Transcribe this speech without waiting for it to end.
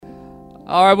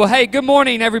All right, well, hey, good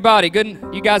morning, everybody. Good,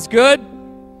 you guys good?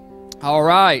 All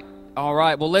right.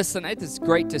 Well, listen, it is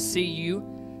great to see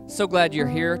you. So glad you're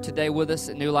here today with us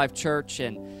at New Life Church.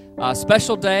 And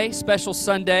special day, special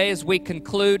Sunday as we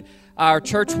conclude our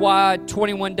church-wide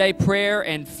 21-day prayer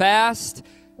and fast.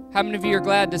 How many of you are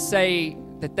glad to say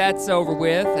that that's over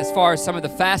with? As far as some of the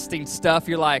fasting stuff,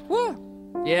 you're like,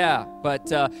 whoa, yeah.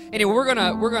 But anyway,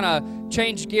 we're gonna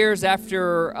change gears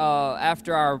after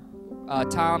our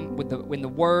time with the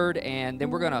Word, and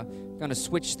then we're gonna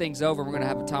switch things over. We're gonna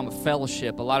have a time of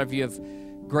fellowship. A lot of you have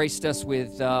graced us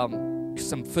with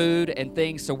some food and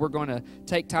things, so we're going to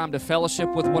take time to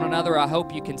fellowship with one another. I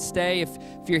hope you can stay. If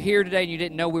you're here today and you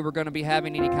didn't know we were going to be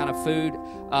having any kind of food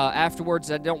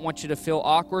afterwards, I don't want you to feel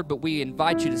awkward, but we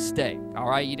invite you to stay, all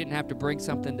right? You didn't have to bring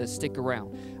something to stick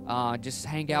around. Just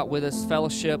hang out with us,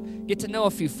 fellowship, get to know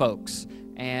a few folks,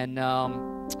 and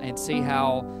see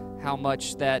how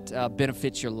much that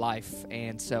benefits your life.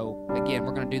 And so, again,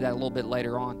 we're going to do that a little bit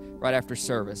later on, right after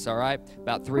service, all right?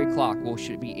 About 3 o'clock, we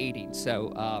should be eating.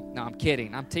 So, no, I'm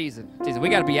kidding. I'm teasing. We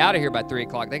got to be out of here by 3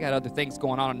 o'clock. They got other things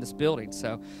going on in this building.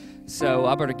 So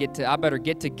I better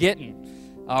get to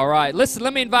getting. All right. Listen,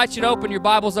 let me invite you to open your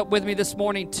Bibles up with me this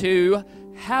morning to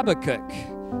Habakkuk.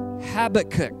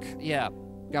 Habakkuk. Yeah.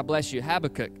 God bless you.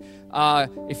 Habakkuk.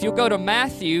 If you'll go to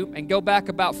Matthew and go back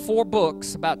about 4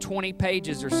 books, about 20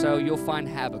 pages or so, you'll find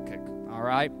Habakkuk, all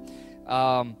right?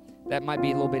 That might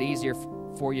be a little bit easier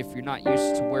for you if you're not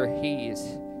used to where he is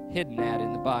hidden at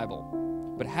in the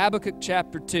Bible. But Habakkuk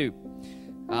chapter 2.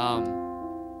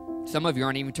 Some of you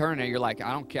aren't even turning there. You're like,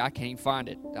 I can't even find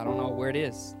it. I don't know where it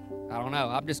is. I don't know.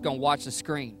 I'm just going to watch the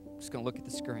screen. I'm just going to look at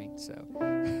the screen. So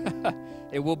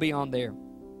it will be on there.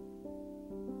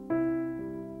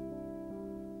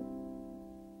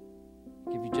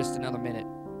 Give you just another minute.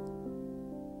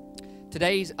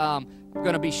 Today's I'm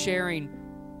going to be sharing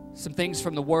some things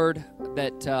from the Word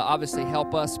that obviously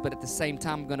help us, but at the same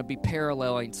time I'm going to be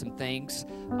paralleling some things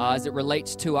as it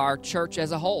relates to our church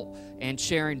as a whole, and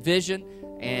sharing vision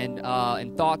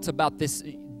and thoughts about this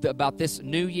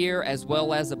new year, as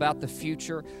well as about the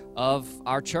future of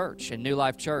our church and New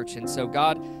Life Church. And so,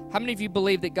 God, how many of you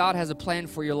believe that God has a plan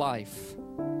for your life?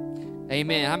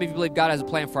 Amen. How many of you believe God has a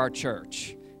plan for our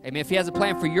church? Amen. If he has a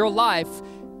plan for your life,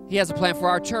 he has a plan for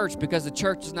our church, because the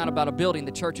church is not about a building.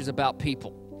 The church is about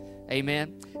people.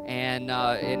 Amen. And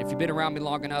if you've been around me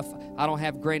long enough, I don't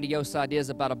have grandiose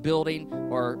ideas about a building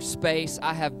or space.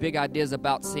 I have big ideas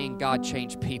about seeing God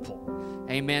change people.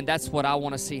 Amen. That's what I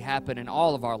want to see happen in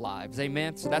all of our lives.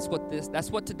 Amen. So that's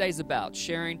what today's about,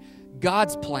 sharing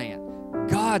God's plan,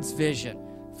 God's vision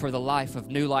for the life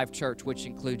of New Life Church, which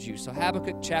includes you. So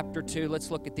Habakkuk chapter 2, let's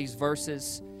look at these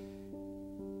verses.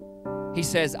 He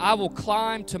says, I will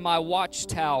climb to my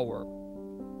watchtower,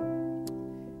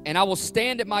 and I will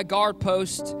stand at my guard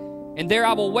post, and there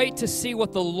I will wait to see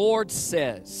what the Lord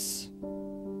says,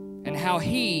 and how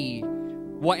he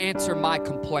will answer my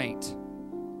complaint.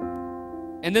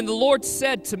 And then the Lord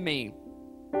said to me,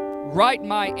 write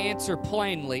my answer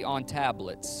plainly on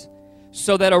tablets,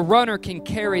 so that a runner can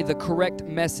carry the correct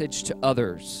message to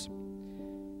others.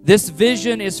 This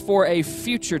vision is for a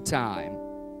future time.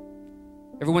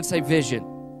 Everyone say vision.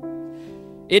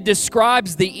 It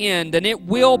describes the end, and it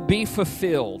will be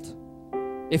fulfilled.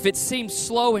 If it seems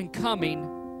slow in coming,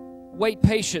 wait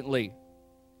patiently,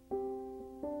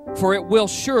 for it will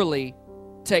surely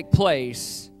take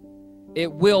place.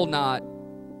 It will not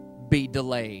be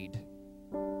delayed.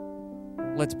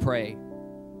 Let's pray.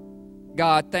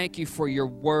 God, thank you for your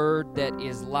word that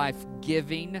is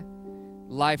life-giving,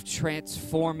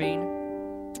 life-transforming,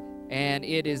 and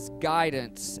it is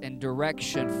guidance and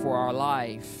direction for our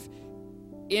life.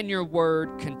 In your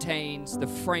word contains the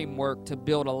framework to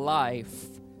build a life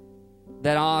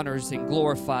that honors and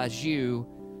glorifies you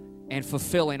and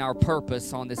fulfilling our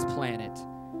purpose on this planet.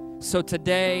 So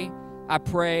today, I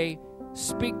pray,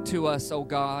 speak to us, oh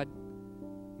God.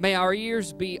 May our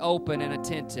ears be open and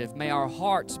attentive. May our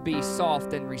hearts be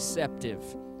soft and receptive.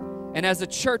 And as a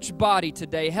church body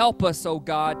today, help us, oh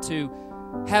God, to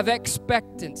have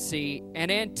expectancy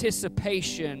and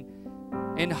anticipation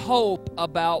and hope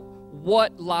about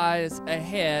what lies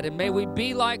ahead. And may we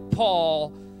be like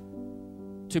Paul,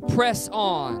 to press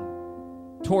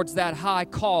on towards that high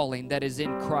calling that is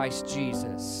in Christ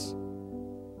Jesus.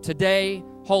 Today,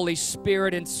 Holy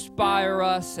Spirit, inspire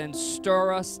us and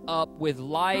stir us up with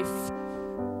life,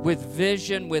 with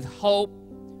vision, with hope,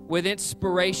 with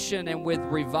inspiration, and with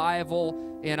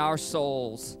revival in our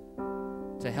souls,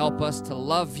 to help us to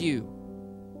love you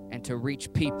and to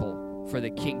reach people for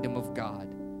the kingdom of God.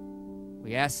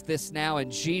 We ask this now in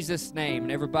Jesus' name.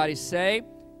 And everybody say,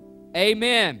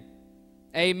 amen.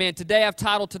 Amen. Today I've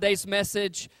titled today's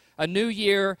message, A New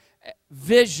Year,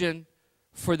 Vision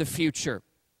for the Future.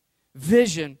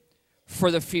 Vision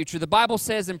for the future. The Bible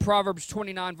says in Proverbs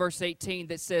 29, verse 18,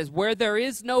 that says, where there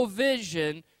is no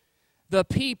vision, the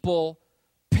people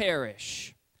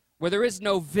perish. Where there is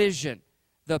no vision,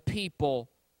 the people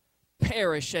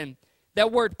perish. And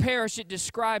that word perish, it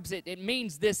describes it. It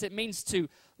means this. It means to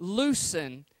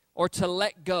loosen or to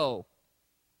let go.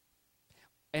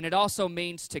 And it also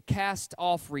means to cast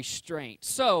off restraint.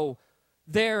 So,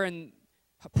 there in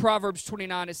Proverbs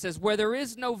 29, it says, where there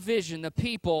is no vision, the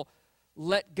people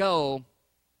let go,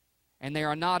 and they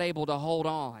are not able to hold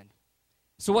on.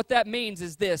 So what that means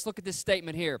is this. Look at this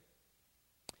statement here.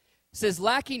 It says,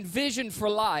 lacking vision for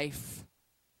life,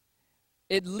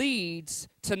 it leads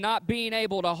to not being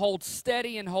able to hold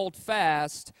steady and hold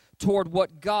fast toward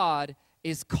what God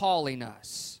is calling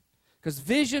us. Because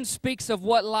vision speaks of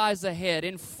what lies ahead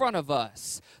in front of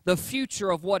us, the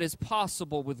future of what is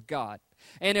possible with God.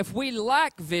 And if we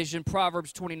lack vision,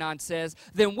 Proverbs 29 says,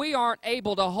 then we aren't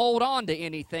able to hold on to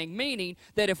anything, meaning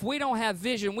that if we don't have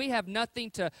vision, we have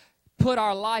nothing to put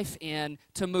our life in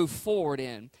to move forward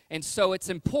in. And so it's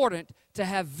important to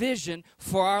have vision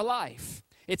for our life.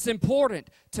 It's important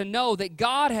to know that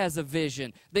God has a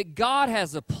vision, that God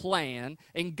has a plan,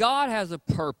 and God has a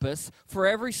purpose for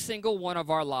every single one of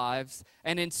our lives.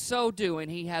 And in so doing,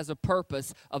 He has a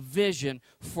purpose, a vision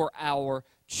for our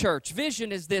church.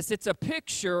 Vision is this. It's a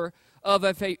picture of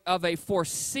a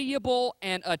foreseeable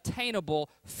and attainable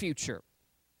future.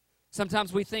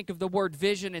 Sometimes we think of the word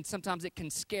vision, and sometimes it can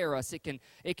scare us. It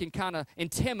can kind of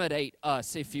intimidate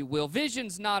us, if you will.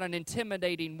 Vision's not an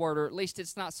intimidating word, or at least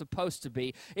it's not supposed to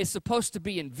be. It's supposed to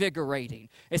be invigorating.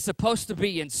 It's supposed to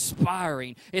be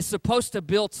inspiring. It's supposed to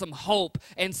build some hope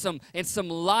and some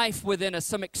life within us,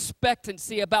 some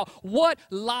expectancy about what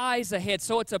lies ahead.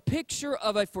 So it's a picture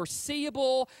of a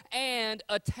foreseeable and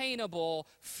attainable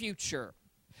future.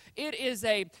 It's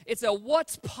a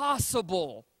what's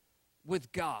possible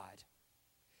with God.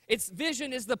 Its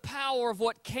vision is the power of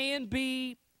what can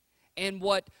be and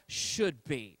what should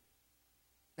be.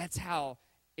 That's how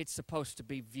it's supposed to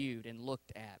be viewed and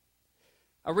looked at.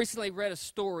 I recently read a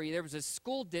story. There was a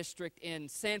school district in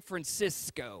San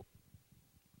Francisco.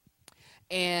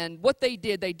 And what they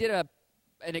did an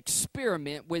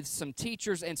experiment with some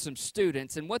teachers and some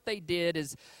students. And what they did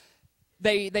is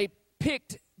they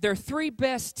picked their three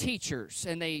best teachers,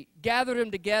 and they gathered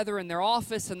them together in their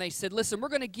office, and they said, listen, we're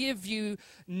going to give you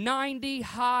 90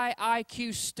 high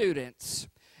IQ students,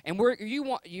 and we're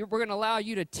going to allow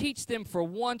you to teach them for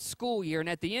one school year, and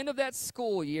at the end of that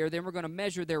school year, then we're going to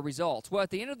measure their results. Well, at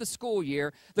the end of the school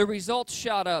year, the results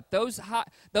shot up.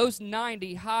 Those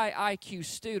 90 high IQ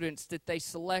students that they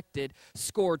selected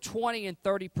scored 20 and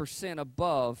 30%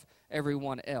 above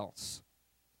everyone else.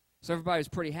 So everybody was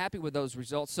pretty happy with those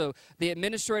results. So the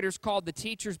administrators called the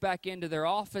teachers back into their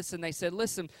office, and they said,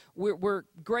 listen, we're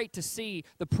great to see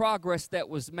the progress that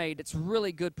was made. It's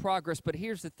really good progress, but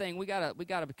here's the thing. We got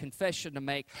a confession to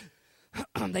make.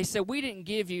 They said, we didn't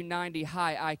give you 90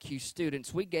 high IQ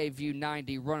students. We gave you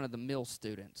 90 run-of-the-mill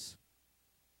students.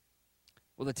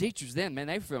 Well, the teachers then, man,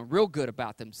 they were feeling real good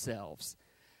about themselves.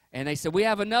 And they said, we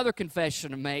have another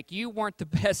confession to make. You weren't the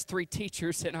best three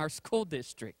teachers in our school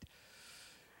district.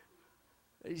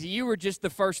 You were just the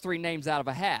first three names out of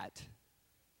a hat.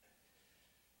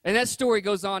 And that story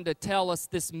goes on to tell us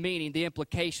this meaning. The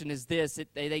implication is this.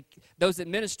 Those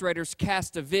administrators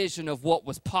cast a vision of what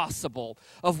was possible,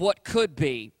 of what could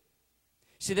be.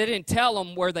 See, they didn't tell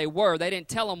them where they were. They didn't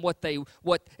tell them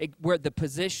where the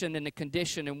position and the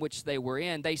condition in which they were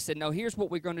in. They said, no, here's what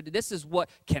we're going to do. This is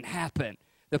what can happen.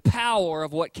 The power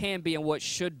of what can be and what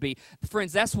should be.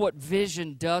 Friends, that's what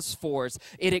vision does for us.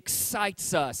 It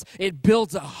excites us. It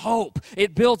builds a hope.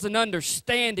 It builds an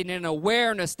understanding and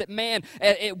awareness that, man,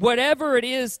 whatever it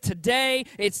is today,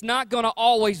 it's not going to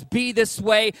always be this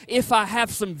way if I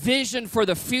have some vision for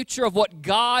the future of what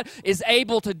God is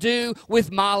able to do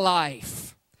with my life.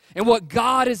 And what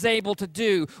God is able to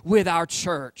do with our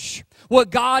church. What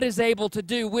God is able to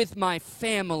do with my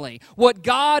family. What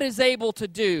God is able to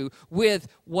do with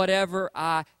whatever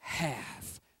I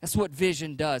have. That's what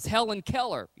vision does. Helen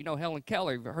Keller, you know Helen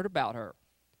Keller, you've heard about her.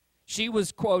 She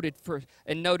was quoted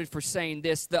and noted for saying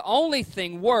this: the only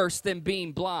thing worse than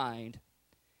being blind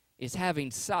is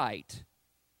having sight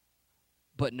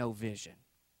but no vision.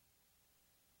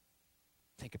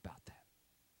 Think about that.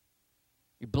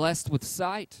 You're blessed with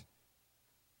sight,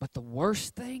 but the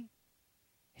worst thing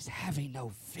is having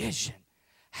no vision,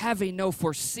 having no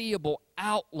foreseeable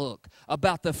outlook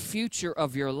about the future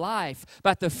of your life,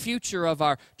 about the future of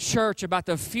our church, about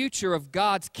the future of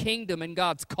God's kingdom and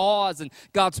God's cause and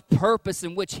God's purpose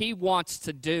in which He wants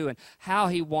to do and how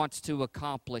He wants to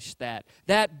accomplish that.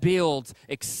 That builds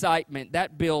excitement.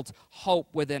 That builds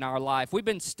hope within our life. We've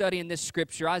been studying this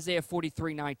scripture, Isaiah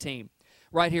 43:19.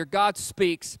 Right here, God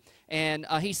speaks, and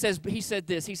He said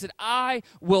this. He said, I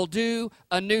will do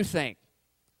a new thing.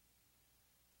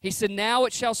 He said, now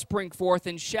it shall spring forth,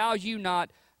 and shall you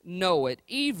not know it?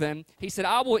 Even, he said,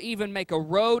 I will even make a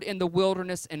road in the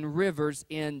wilderness and rivers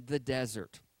in the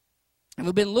desert. And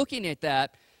we've been looking at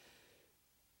that,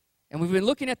 and we've been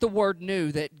looking at the word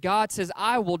new, that God says,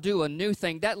 I will do a new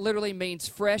thing. That literally means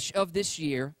fresh of this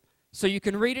year. So you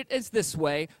can read it as this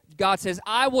way. God says,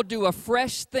 I will do a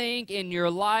fresh thing in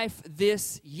your life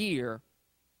this year.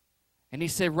 And He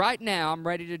said, right now, I'm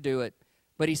ready to do it.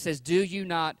 But He says, do you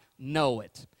not know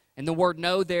it? And the word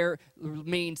know there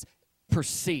means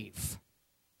perceive.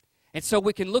 And so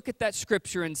we can look at that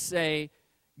scripture and say,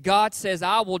 God says,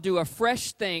 I will do a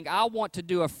fresh thing. I want to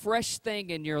do a fresh thing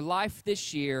in your life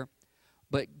this year,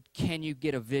 but can you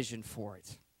get a vision for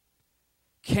it?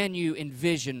 Can you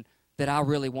envision that I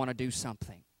really want to do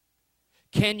something?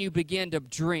 Can you begin to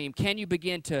dream? Can you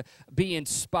begin to be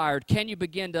inspired? Can you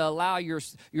begin to allow your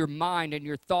mind and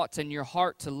your thoughts and your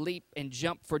heart to leap and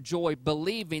jump for joy,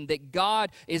 believing that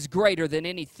God is greater than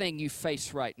anything you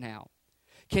face right now?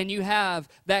 Can you have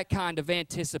that kind of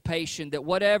anticipation that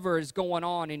whatever is going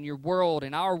on in your world,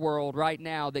 in our world right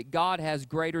now, that God has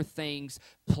greater things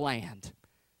planned?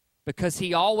 Because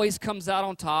He always comes out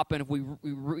on top, and if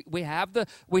we have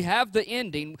the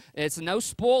ending. It's no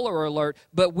spoiler alert,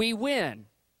 but we win.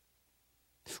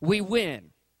 We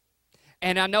win.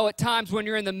 And I know at times when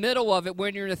you're in the middle of it,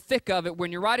 when you're in the thick of it,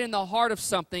 when you're right in the heart of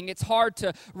something, it's hard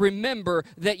to remember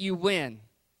that you win.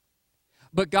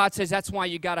 But God says that's why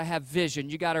you got to have vision.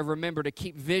 You got to remember to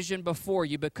keep vision before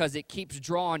you, because it keeps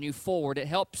drawing you forward. It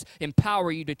helps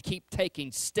empower you to keep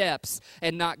taking steps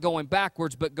and not going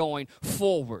backwards but going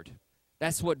forward.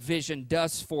 That's what vision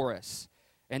does for us.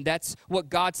 And that's what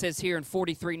God says here in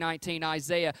 43:19,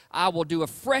 Isaiah, I will do a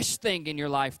fresh thing in your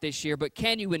life this year, but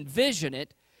can you envision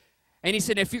it? And He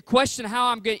said, if you question how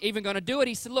I'm even going to do it,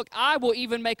 He said, look, I will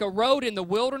even make a road in the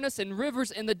wilderness and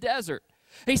rivers in the desert.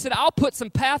 He said, I'll put some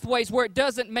pathways where it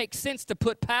doesn't make sense to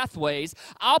put pathways.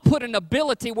 I'll put an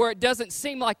ability where it doesn't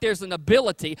seem like there's an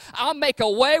ability. I'll make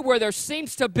a way where there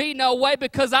seems to be no way,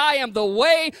 because I am the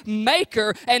way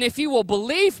maker. And if you will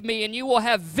believe me and you will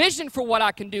have vision for what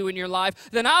I can do in your life,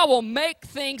 then I will make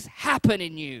things happen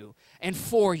in you and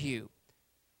for you.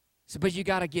 So, but you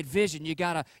got to get vision. You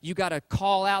got to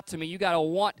call out to me. You got to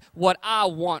want what I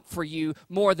want for you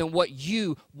more than what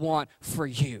you want for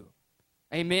you.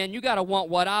 Amen. You got to want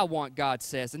what I want, God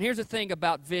says. And here's the thing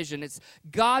about vision. It's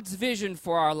God's vision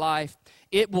for our life.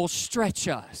 It will stretch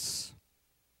us.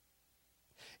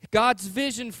 God's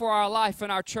vision for our life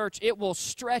and our church, it will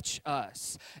stretch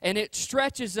us. And it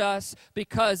stretches us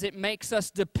because it makes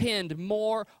us depend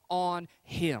more on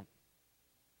Him.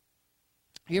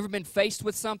 You ever been faced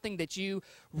with something that you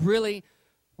really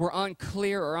were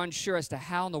unclear or unsure as to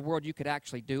how in the world you could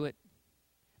actually do it?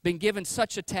 Been given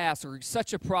such a task or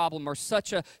such a problem or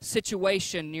such a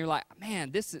situation, and you're like,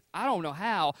 man, I don't know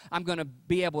how I'm going to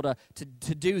be able to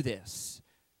do this.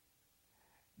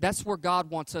 That's where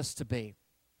God wants us to be.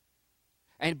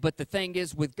 But the thing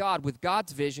is, with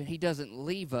God's vision, He doesn't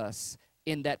leave us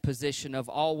in that position of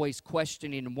always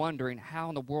questioning and wondering, how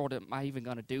in the world am I even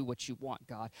going to do what you want,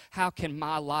 God? How can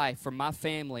my life or my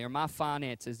family or my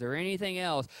finances or anything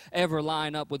else ever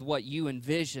line up with what you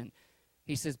envision?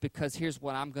 He says, because here's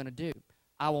what I'm going to do.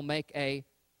 I will make a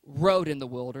road in the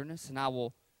wilderness, and I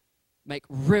will make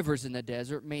rivers in the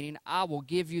desert, meaning I will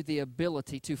give you the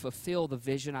ability to fulfill the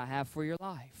vision I have for your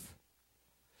life.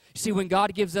 See, when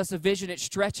God gives us a vision, it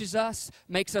stretches us,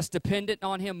 makes us dependent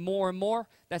on Him more and more.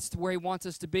 That's where He wants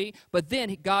us to be. But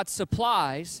then God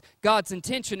supplies, God's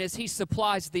intention is He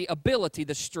supplies the ability,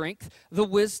 the strength, the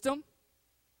wisdom,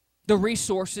 the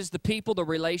resources, the people, the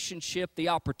relationship, the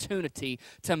opportunity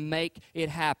to make it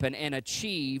happen and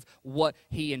achieve what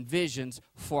He envisions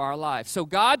for our life. So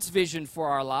God's vision for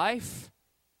our life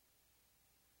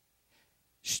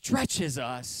stretches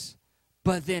us,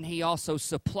 but then He also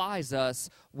supplies us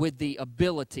with the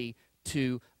ability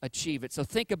to achieve it. So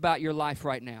think about your life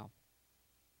right now.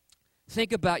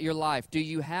 Think about your life. Do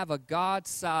you have a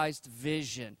God-sized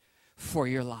vision for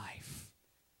your life?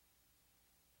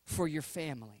 For your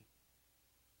family?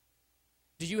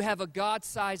 Do you have a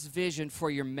God-sized vision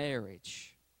for your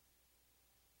marriage?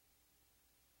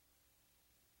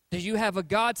 Do you have a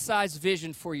God-sized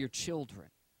vision for your children?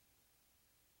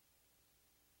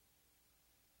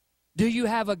 Do you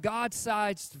have a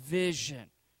God-sized vision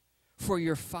for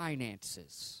your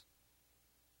finances?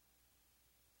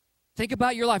 Think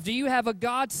about your life. Do you have a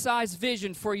God-sized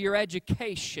vision for your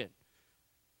education?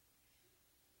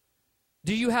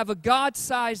 Do you have a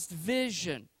God-sized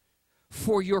vision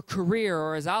for your career,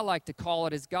 or as I like to call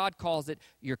it, as God calls it,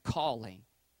 your calling?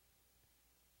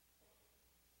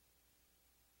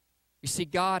 You see,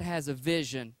 God has a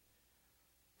vision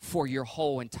for your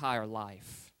whole entire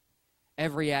life.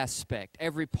 Every aspect,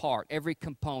 every part, every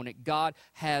component, God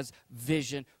has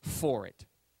vision for it.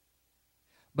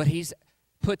 But He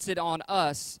puts it on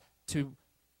us to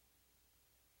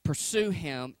pursue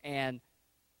Him and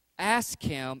ask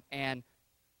Him, and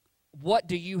what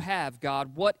do you have,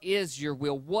 God? What is your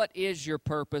will? What is your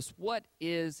purpose? What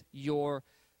is your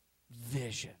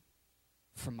vision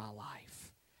for my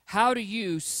life? How do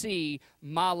you see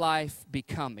my life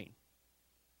becoming?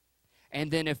 And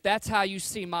then if that's how you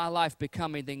see my life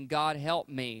becoming, then God help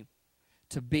me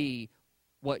to be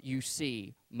what you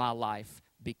see my life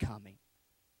becoming.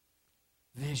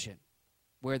 Vision.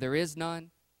 Where there is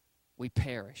none, we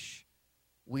perish.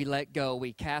 We let go.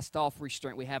 We cast off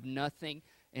restraint. We have nothing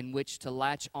in which to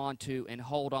latch onto and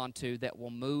hold onto that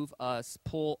will move us,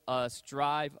 pull us,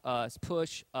 drive us,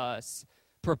 push us,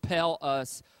 propel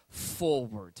us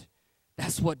forward.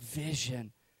 That's what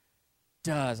vision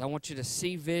does. I want you to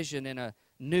see vision in a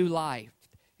new life,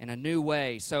 in a new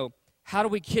way. So how do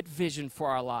we get vision for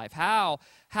our life? How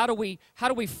do we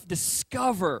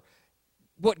discover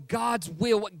what God's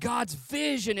will, what God's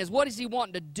vision is? What is He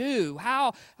wanting to do?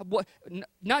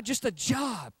 Not just a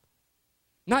job,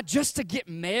 not just to get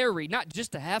married, not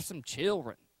just to have some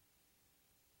children,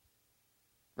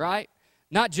 right?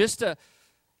 Not just to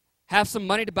have some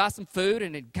money to buy some food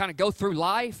and kind of go through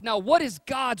life. No, what is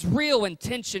God's real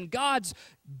intention, God's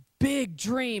big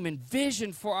dream and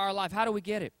vision for our life? How do we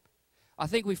get it? I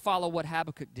think we follow what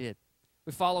Habakkuk did.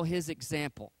 We follow his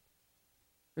example.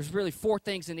 There's really 4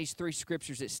 things in these 3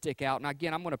 scriptures that stick out. And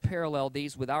again, I'm going to parallel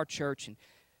these with our church and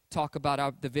talk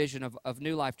about the vision of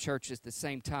New Life Church at the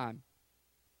same time.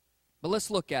 But let's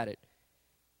look at it.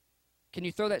 Can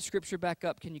you throw that scripture back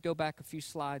up? Can you go back a few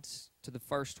slides to the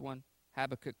first one?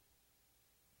 Habakkuk.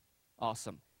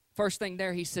 Awesome. First thing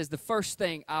there, he says, the first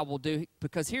thing I will do,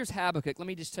 because here's Habakkuk. Let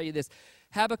me just tell you this.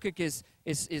 Habakkuk is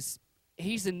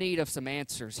he's in need of some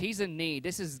answers. He's in need.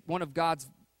 This is one of God's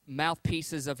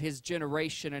mouthpieces of his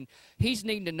generation, and he's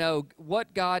needing to know,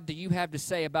 what God do you have to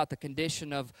say about the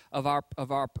condition of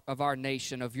our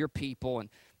nation, of your people, and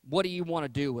what do you want to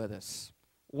do with us?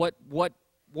 What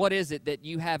is it that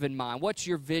you have in mind? What's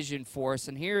your vision for us?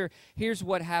 And here's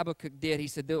what Habakkuk did. He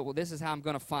said, well, this is how I'm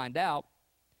going to find out.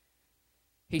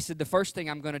 He said, the first thing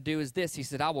I'm going to do is this. He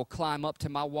said, I will climb up to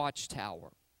my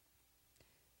watchtower,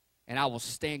 and I will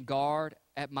stand guard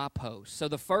at my post. So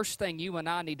the first thing you and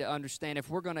I need to understand, if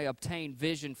we're going to obtain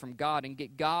vision from God and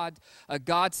get a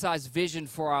God-sized vision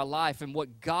for our life and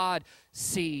what God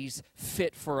sees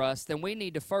fit for us, then we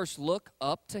need to first look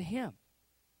up to Him.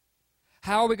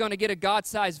 How are we going to get a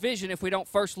God-sized vision if we don't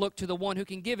first look to the one who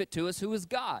can give it to us, who is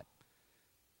God?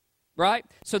 Right?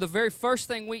 So the very first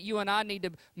thing you and I need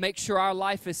to make sure our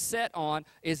life is set on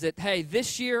is that, hey,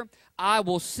 this year I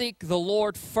will seek the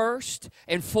Lord first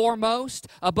and foremost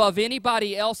above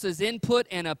anybody else's input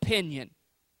and opinion.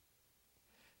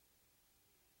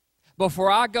 Before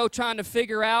I go trying to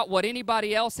figure out what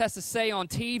anybody else has to say on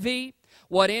TV,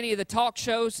 what any of the talk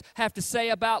shows have to say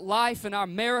about life in our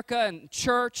America and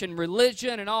church and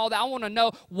religion and all that, I want to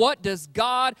know, what does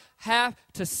God have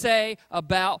to say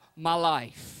about my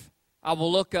life? I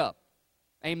will look up.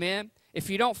 Amen? If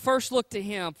you don't first look to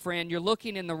Him, friend, you're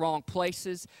looking in the wrong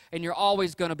places, and you're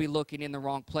always going to be looking in the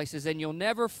wrong places, and you'll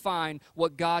never find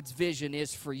what God's vision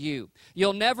is for you.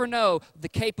 You'll never know the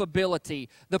capability,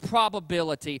 the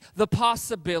probability, the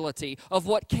possibility of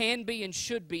what can be and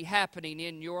should be happening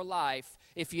in your life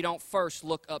if you don't first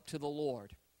look up to the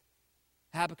Lord.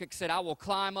 Habakkuk said, I will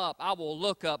climb up, I will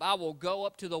look up, I will go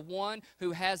up to the one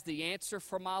who has the answer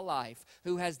for my life,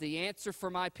 who has the answer for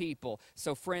my people.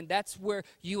 So, friend, that's where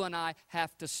you and I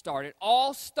have to start. It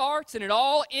all starts and it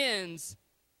all ends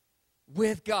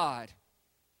with God.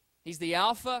 He's the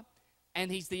Alpha and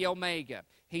He's the Omega.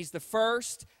 He's the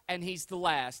first and He's the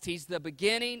last. He's the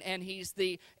beginning and He's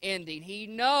the ending. He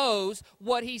knows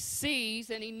what He sees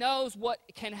and He knows what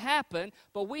can happen,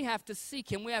 but we have to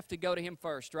seek Him. We have to go to Him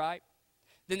first, right?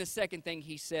 Then the second thing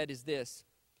he said is this.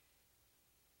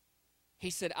 He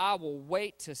said, I will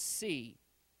wait to see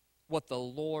what the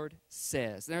Lord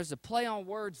says. And there's a play on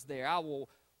words there. I will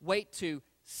wait to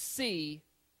see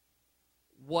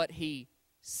what He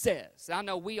says. I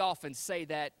know we often say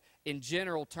that in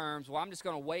general terms, well, I'm just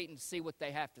going to wait and see what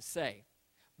they have to say.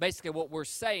 Basically, what we're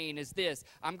saying is this: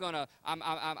 I'm gonna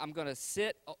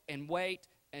sit and wait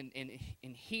and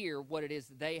hear what it is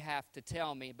that they have to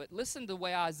tell me. But listen to the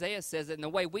way Isaiah says it, and the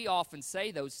way we often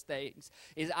say those things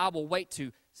is, I will wait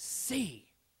to see,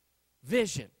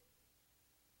 vision,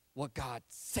 what God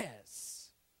says.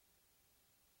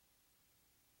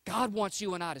 God wants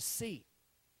you and I to see.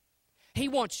 He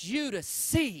wants you to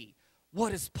see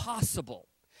what is possible.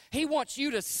 He wants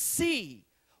you to see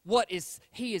what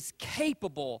He is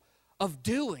capable of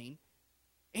doing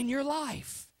in your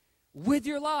life, with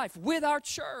our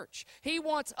church. He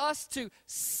wants us to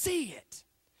see it.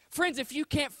 Friends, if you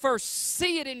can't first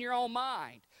see it in your own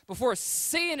mind before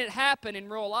seeing it happen in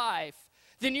real life,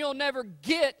 then you'll never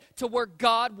get to where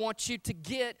God wants you to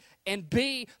get and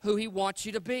be who He wants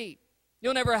you to be.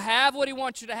 You'll never have what He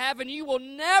wants you to have, and you will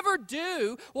never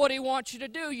do what He wants you to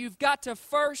do. You've got to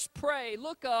first pray,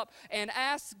 look up, and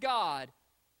ask God,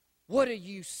 what are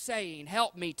you saying?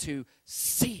 Help me to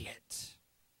see it.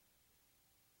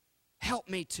 Help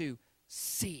me to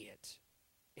see it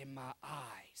in my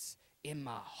eyes, in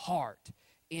my heart,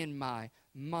 in my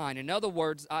mind. In other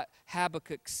words,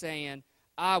 Habakkuk's saying,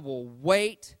 I will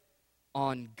wait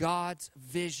on God's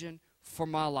vision for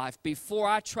my life before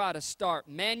I try to start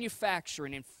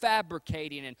manufacturing and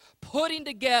fabricating and putting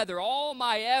together all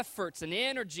my efforts and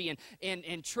energy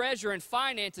and treasure and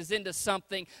finances into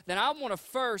something. Then I want to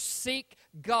first seek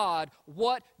God.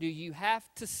 What do you have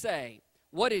to say?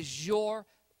 What is your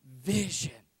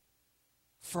vision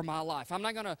for my life? I'm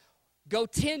not going to go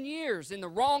 10 years in the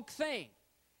wrong thing,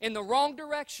 in the wrong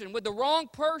direction, with the wrong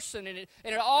person, and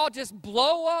it all just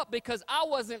blow up because I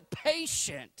wasn't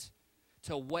patient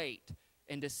to wait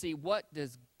and to see what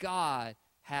does God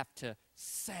have to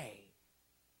say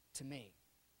to me.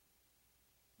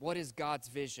 What is God's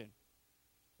vision?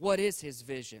 What is His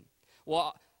vision?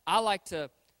 Well, I like to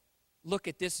look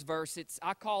at this verse.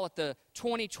 I call it the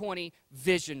 2020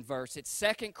 vision verse. It's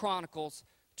 2 Chronicles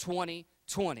 20:20.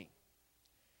 I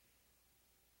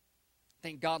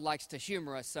think God likes to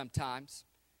humor us sometimes,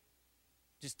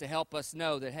 just to help us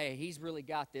know that, hey, He's really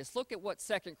got this. Look at what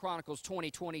 2 Chronicles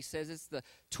 20:20 says. It's the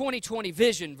 2020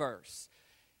 vision verse.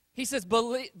 He says,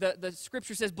 the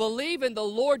scripture says, believe in the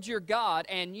Lord your God,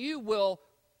 and you will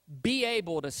be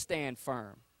able to stand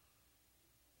firm.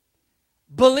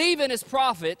 Believe in His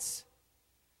prophets,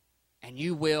 and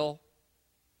you will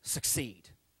succeed.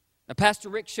 Now, Pastor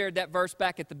Rick shared that verse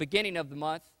back at the beginning of the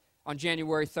month on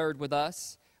January 3rd with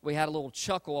us. We had a little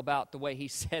chuckle about the way he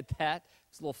said that.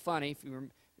 It's a little funny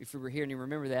if you were here and you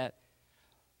remember that.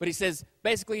 But he says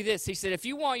basically this. He said, if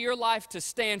you want your life to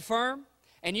stand firm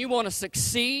and you want to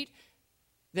succeed,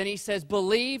 then he says,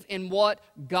 believe in what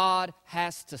God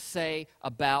has to say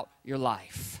about your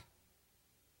life.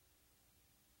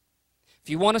 If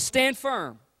you want to stand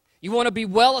firm, you want to be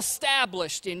well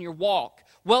established in your walk,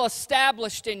 well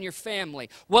established in your family,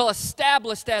 well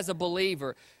established as a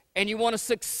believer, and you want to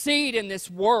succeed in this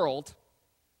world,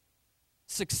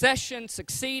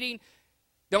 succeeding,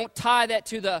 don't tie that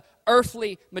to the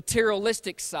earthly,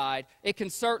 materialistic side. It can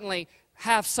certainly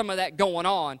have some of that going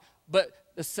on, but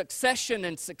the succession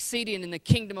and succeeding in the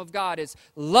kingdom of God is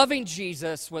loving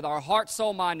Jesus with our heart,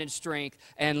 soul, mind, and strength,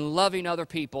 and loving other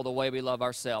people the way we love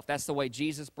ourselves. That's the way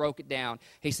Jesus broke it down.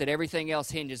 He said everything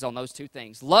else hinges on those two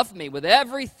things. Love me with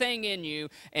everything in you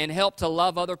and help to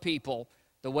love other people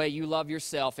the way you love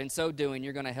yourself. In so doing,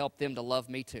 you're going to help them to love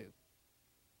me too.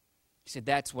 He said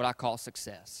that's what I call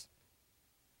success.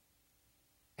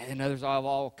 And then there's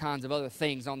all kinds of other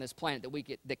things on this planet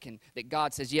that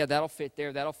God says, yeah, that'll fit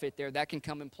there, that can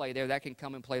come and play there, that can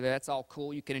come and play there. That's all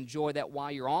cool. You can enjoy that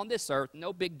while you're on this earth.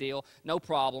 No big deal, no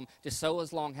problem. Just so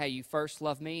as long, hey, you first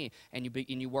love me and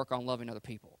you work on loving other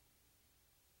people.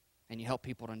 And you help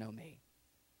people to know me.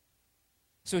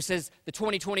 So he says, the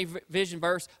 2020 vision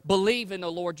verse, believe in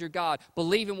the Lord your God.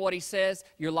 Believe in what He says,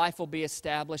 your life will be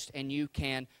established and you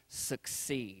can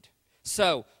succeed.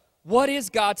 So, what is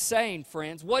God saying,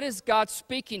 friends? What is God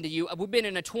speaking to you? We've been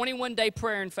in a 21-day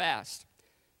prayer and fast.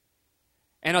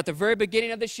 And at the very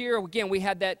beginning of this year, again, we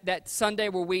had that Sunday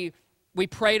where we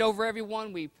prayed over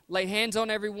everyone. We laid hands on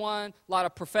everyone. A lot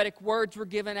of prophetic words were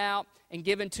given out and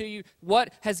given to you.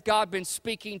 What has God been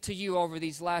speaking to you over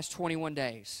these last 21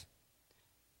 days?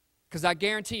 Because I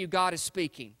guarantee you God is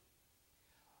speaking.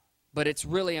 But it's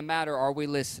really a matter, are we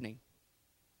listening?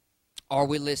 Are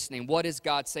we listening? What is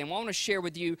God saying? Well, I want to share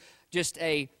with you just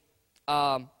a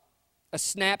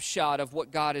snapshot of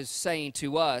what God is saying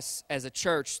to us as a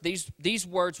church. These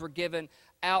words were given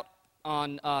out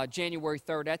on January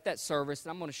 3rd at that service,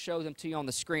 and I'm going to show them to you on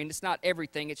the screen. It's not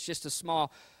everything. It's just a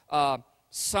small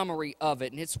summary of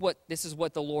it, and this is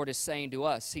what the Lord is saying to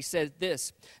us. He said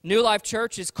this: New Life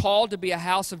Church is called to be a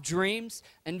house of dreams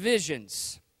and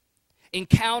visions,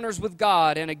 encounters with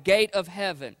God, and a gate of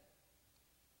heaven,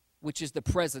 which is the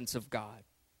presence of God.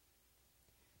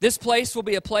 This place will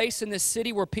be a place in this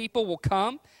city where people will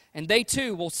come, and they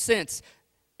too will sense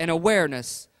an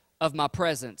awareness of my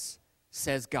presence,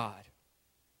 says God.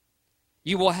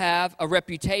 You will have a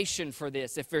reputation for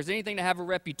this. If there's anything to have a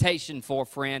reputation for,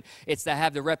 friend, it's to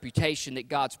have the reputation that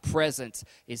God's presence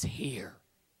is here.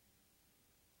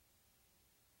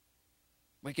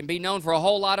 We can be known for a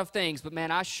whole lot of things, but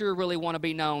man, I sure really want to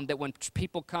be known that when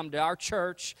people come to our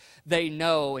church, they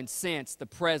know and sense the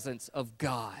presence of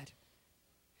God.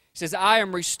 He says, I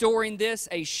am restoring this.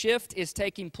 A shift is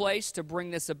taking place to bring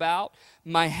this about.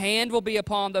 My hand will be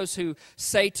upon those who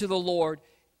say to the Lord,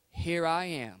 here I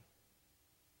am.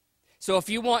 So if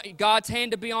you want God's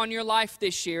hand to be on your life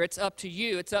this year, it's up to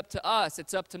you. It's up to us.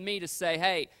 It's up to me to say,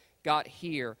 hey, God,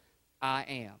 here I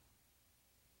am.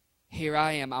 Here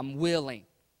I am. I'm willing.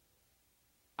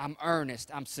 I'm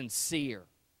earnest. I'm sincere.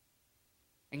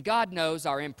 And God knows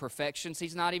our imperfections.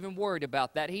 He's not even worried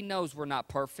about that. He knows we're not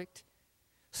perfect.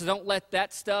 So don't let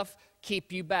that stuff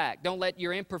keep you back. Don't let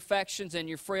your imperfections and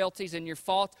your frailties and your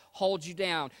faults hold you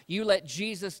down. You let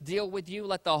Jesus deal with you.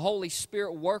 Let the Holy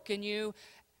Spirit work in you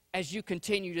as you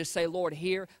continue to say, Lord,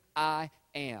 here I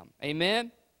am.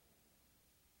 Amen?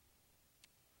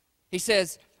 He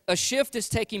says, a shift is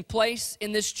taking place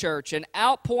in this church. An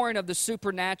outpouring of the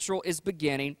supernatural is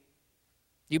beginning. Do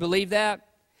you believe that?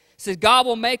 He says, God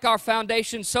will make our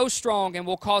foundation so strong and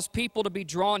will cause people to be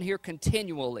drawn here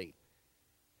continually.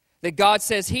 That God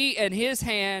says He and His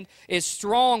hand is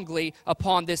strongly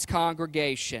upon this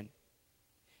congregation.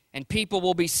 And people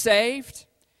will be saved.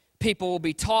 People will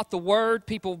be taught the Word.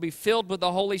 People will be filled with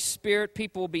the Holy Spirit.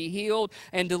 People will be healed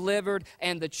and delivered.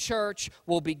 And the church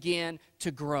will begin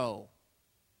to grow.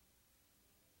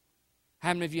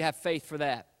 How many of you have faith for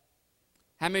that?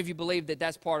 How many of you believe that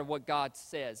that's part of what God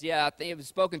says? Yeah, I think it was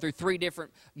spoken through 3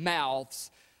 different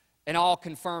mouths and all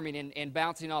confirming and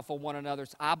bouncing off of one another.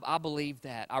 I believe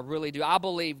that. I really do. I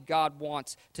believe God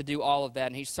wants to do all of that,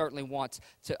 and He certainly wants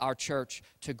our church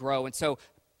to grow. And so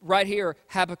right here,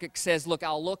 Habakkuk says, look,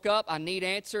 I'll look up. I need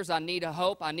answers. I need a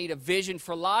hope. I need a vision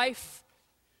for life.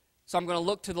 So I'm going to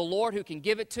look to the Lord who can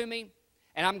give it to me,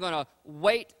 and I'm going to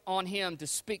wait on Him to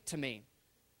speak to me.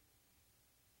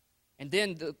 And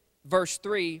then verse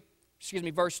 2,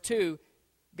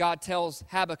 God tells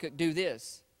Habakkuk, do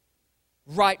this.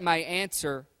 Write my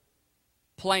answer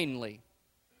plainly.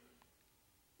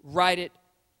 Write it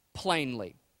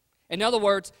plainly. In other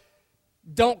words,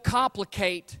 don't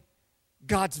complicate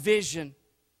God's vision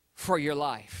for your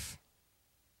life.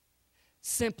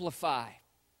 Simplify.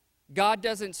 God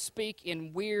doesn't speak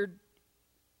in weird,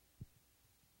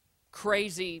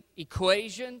 crazy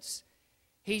equations.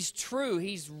 He's true.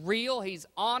 He's real. He's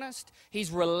honest.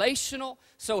 He's relational.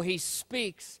 So He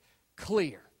speaks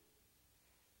clear.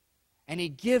 And He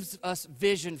gives us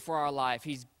vision for our life.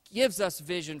 He gives us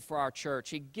vision for our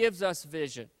church. He gives us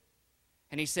vision.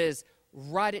 And He says,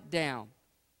 write it down.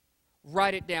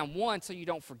 Write it down. One, so you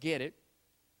don't forget it.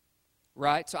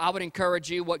 Right? So I would encourage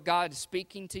you, what God is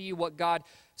speaking to you, what God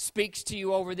speaks to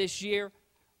you over this year,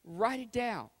 write it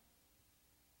down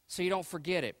so you don't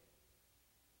forget it.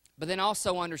 But then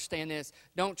also understand this,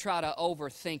 don't try to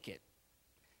overthink it,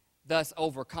 thus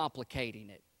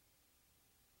overcomplicating it.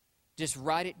 Just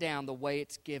write it down the way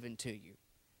it's given to you.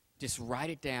 Just write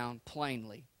it down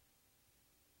plainly.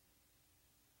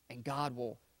 And God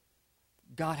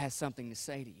has something to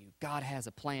say to you. God has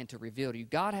a plan to reveal to you.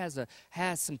 God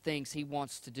has some things He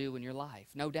wants to do in your life.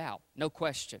 No doubt. No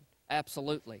question.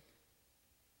 Absolutely.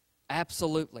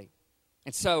 Absolutely.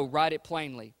 And so, write it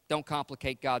plainly. Don't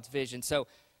complicate God's vision. So,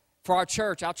 for our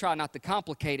church, I'll try not to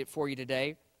complicate it for you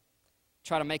today.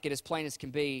 Try to make it as plain as can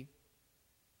be.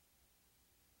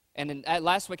 And then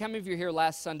last week, how many of you were here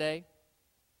last Sunday?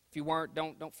 If you weren't,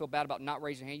 don't feel bad about not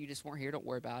raising your hand. You just weren't here. Don't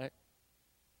worry about it.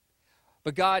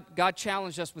 But God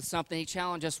challenged us with something. He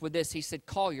challenged us with this. He said,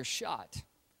 call your shot.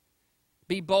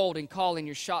 Be bold in calling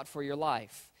your shot for your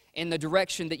life in the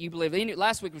direction that you believe.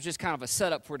 Last week was just kind of a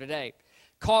setup for today.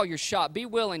 Call your shot. Be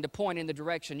willing to point in the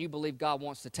direction you believe God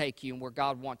wants to take you and where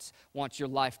God wants your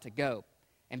life to go.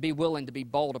 And be willing to be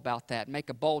bold about that.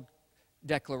 Make a bold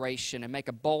declaration and make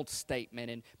a bold statement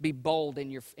and be bold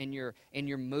in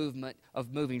your movement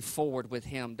of moving forward with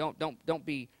Him. Don't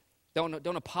be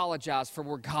Don't apologize for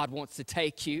where God wants to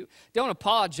take you. Don't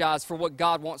apologize for what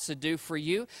God wants to do for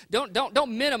you. Don't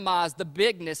minimize the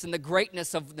bigness and the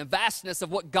greatness of the vastness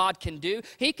of what God can do.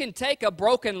 He can take a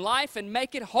broken life and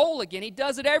make it whole again. He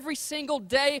does it every single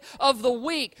day of the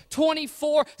week,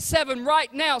 24/7.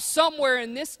 Right now, somewhere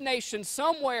in this nation,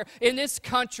 somewhere in this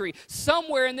country,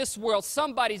 somewhere in this world,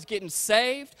 somebody's getting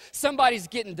saved, somebody's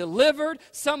getting delivered,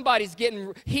 somebody's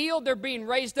getting healed. They're being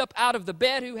raised up out of the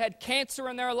bed who had cancer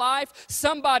in their life.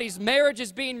 Somebody's marriage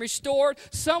is being restored.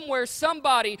 Somewhere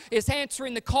somebody is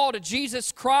answering the call to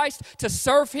Jesus Christ to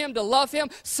serve Him, to love Him.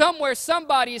 Somewhere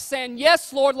somebody is saying,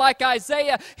 yes, Lord, like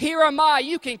Isaiah, here am I.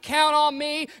 You can count on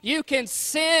me. You can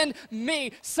send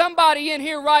me. Somebody in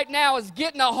here right now is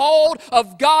getting a hold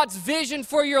of God's vision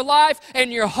for your life,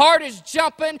 and your heart is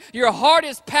jumping, your heart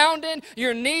is pounding,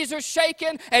 your knees are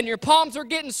shaking, and your palms are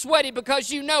getting sweaty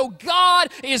because you know God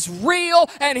is real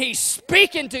and He's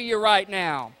speaking to you right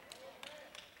now.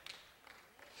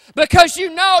 Because you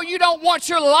know you don't want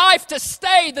your life to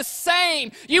stay the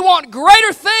same. You want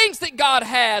greater things that God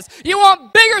has. You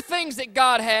want bigger things that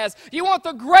God has. You want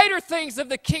the greater things of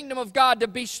the kingdom of God to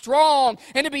be strong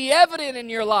and to be evident in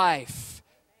your life.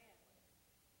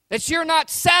 That you're not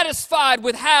satisfied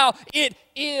with how it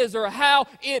is or how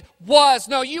it was.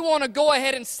 No, you want to go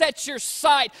ahead and set your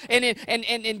sight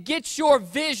and get your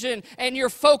vision and your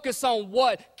focus on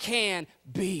what can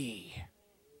be.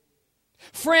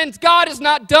 Friends, God is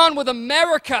not done with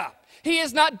America. He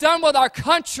is not done with our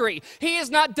country. He is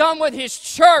not done with His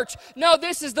church. No,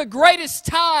 this is the greatest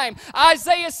time.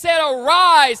 Isaiah said,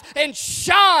 arise and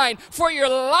shine, for your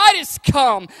light is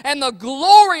come, and the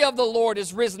glory of the Lord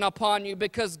is risen upon you,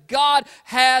 because God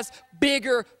has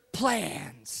bigger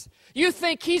plans. You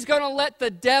think He's going to let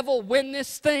the devil win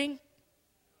this thing?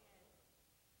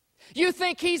 You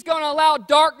think He's going to allow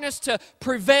darkness to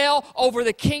prevail over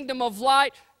the kingdom of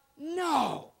light?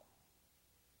 No.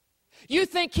 You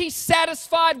think He's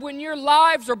satisfied when your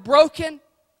lives are broken?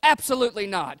 Absolutely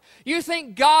not. You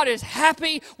think God is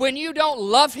happy when you don't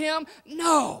love Him?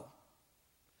 No.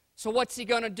 So what's He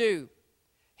going to do?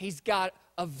 He's got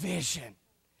a vision.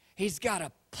 He's got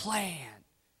a plan.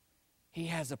 He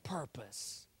has a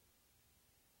purpose.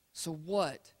 So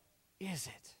what is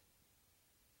it?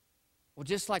 Well,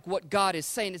 just like what God is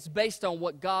saying, it's based on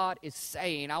what God is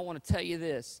saying. I want to tell you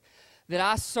this, that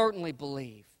I certainly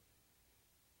believe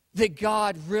that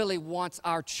God really wants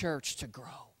our church to grow.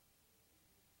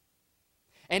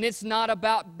 And it's not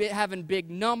about having big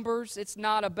numbers. It's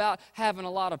not about having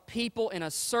a lot of people in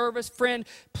a service. Friend,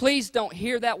 please don't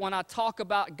hear that when I talk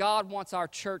about God wants our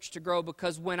church to grow,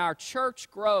 because when our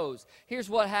church grows, here's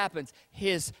what happens.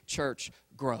 His church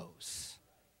grows.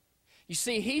 You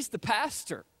see, He's the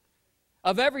pastor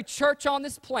of every church on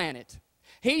this planet.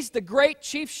 He's the great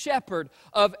chief shepherd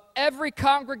of every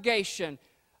congregation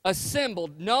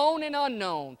assembled, known and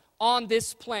unknown, on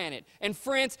this planet. And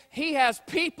friends, He has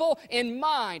people in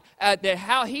mind that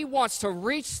how He wants to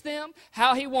reach them,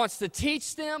 how He wants to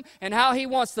teach them, and how He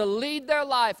wants to lead their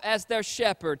life as their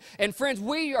shepherd. And friends,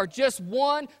 we are just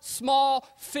one small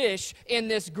fish in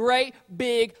this great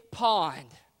big pond.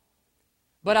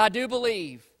 But I do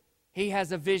believe He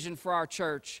has a vision for our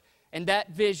church, and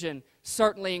that vision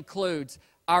certainly includes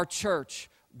our church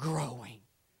growing,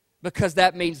 because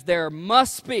that means there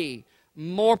must be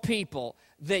more people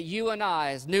that you and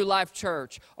I as New Life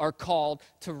Church are called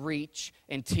to reach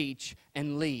and teach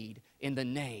and lead in the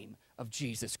name of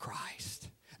Jesus Christ.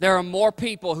 There are more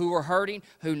people who are hurting,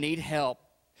 who need help.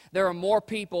 There are more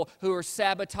people who are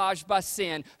sabotaged by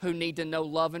sin who need to know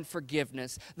love and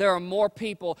forgiveness. There are more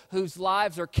people whose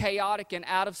lives are chaotic and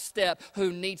out of step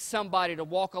who need somebody to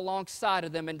walk alongside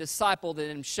of them and disciple them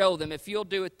and show them, if you'll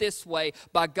do it this way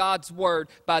by God's word,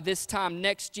 by this time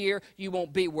next year, you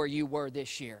won't be where you were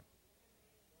this year.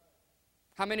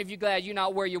 How many of you glad you're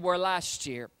not where you were last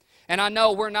year? And I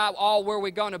know we're not all where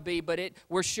we're going to be, but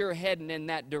we're sure heading in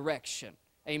that direction.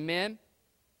 Amen?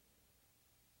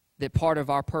 That part of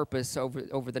our purpose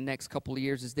over the next couple of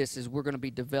years is we're going to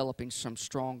be developing some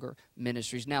stronger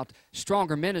ministries. Now,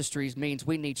 stronger ministries means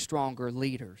we need stronger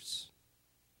leaders.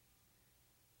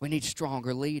 We need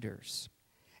stronger leaders.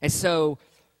 And so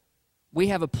we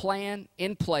have a plan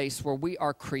in place where we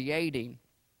are creating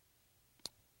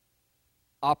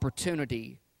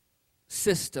opportunity,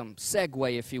 system,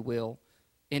 segue, if you will,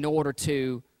 in order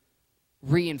to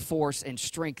reinforce and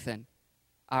strengthen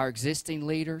our existing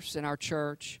leaders in our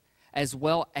church, as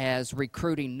well as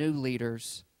recruiting new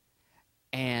leaders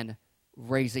and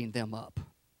raising them up,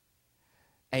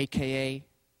 a.k.a.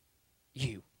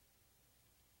 you.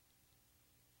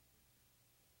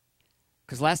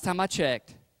 Because last time I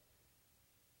checked,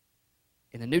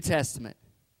 in the New Testament,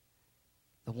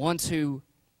 The ones who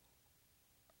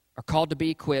are called to be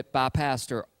equipped by a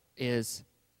pastor is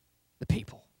the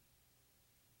people.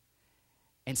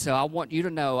 And so I want you to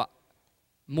know,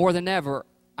 more than ever,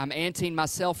 I'm anteing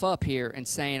myself up here and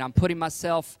saying I'm putting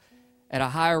myself at a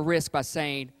higher risk by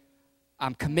saying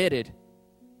I'm committed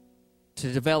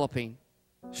to developing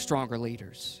stronger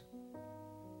leaders.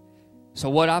 So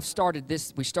what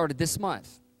we started this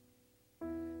month,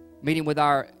 meeting with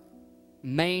our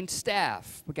main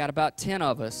staff. We got about 10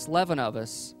 of us, 11 of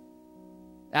us.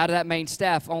 Out of that main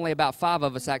staff, only about 5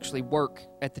 of us actually work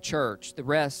at the church. The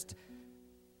rest,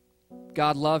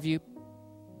 God love you,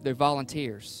 they're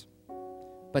volunteers.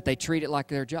 But they treat it like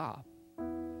their job.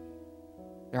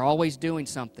 They're always doing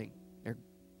something. They're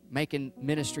making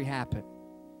ministry happen.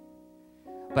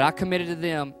 But I committed to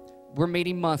them. We're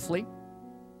meeting monthly.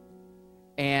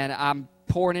 And I'm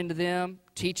pouring into them,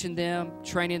 teaching them,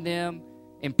 training them,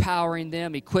 empowering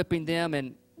them, equipping them,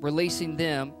 and releasing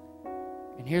them.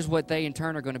 And here's what they in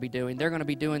turn are going to be doing. They're going to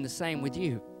be doing the same with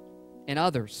you and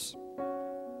others.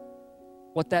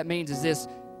 What that means is this.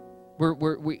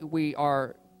 We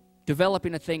are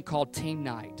developing a thing called Team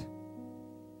Night.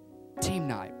 Team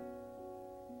Night.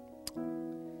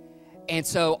 And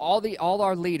so all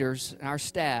our leaders and our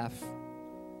staff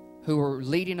who are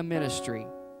leading a ministry,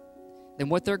 then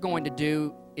what they're going to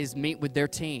do is meet with their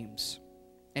teams.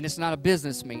 And it's not a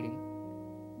business meeting.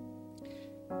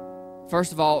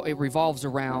 First of all, it revolves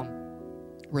around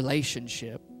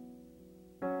relationship.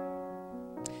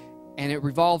 And it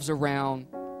revolves around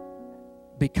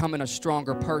becoming a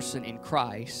stronger person in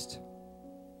Christ.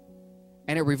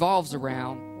 And it revolves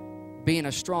around being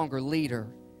a stronger leader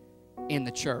in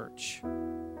the church.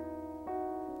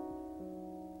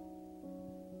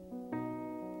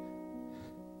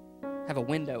 Have a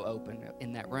window open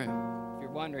in that room. If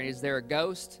you're wondering, is there a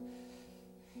ghost?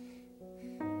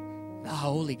 The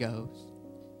Holy Ghost.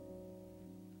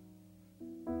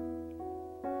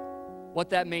 What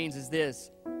that means is this,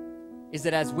 is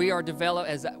that as we're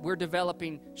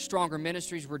developing stronger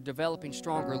ministries, we're developing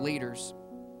stronger leaders.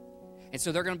 And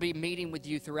so they're going to be meeting with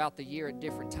you throughout the year at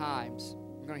different times.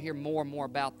 We're going to hear more and more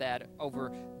about that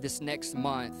over this next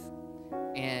month.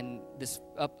 And this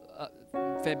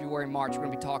February, March, we're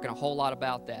going to be talking a whole lot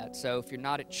about that. So if you're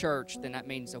not at church, then that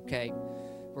means, okay,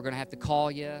 we're going to have to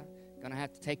call you, going to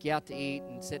have to take you out to eat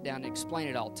and sit down and explain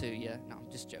it all to you. No,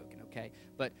 I'm just joking, okay?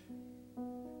 But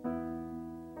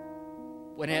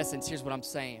in essence, here's what I'm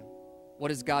saying.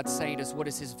 What is God saying to us? What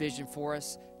is His vision for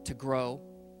us? To grow.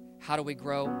 How do we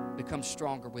grow? Become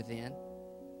stronger within.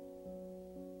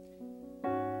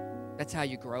 That's how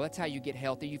you grow. That's how you get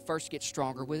healthy. You first get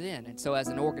stronger within. And so as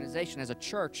an organization, as a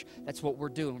church, that's what we're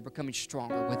doing. We're becoming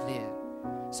stronger within.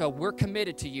 So we're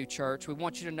committed to you, church. We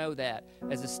want you to know that.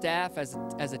 As a staff, as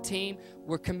a team,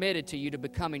 we're committed to you to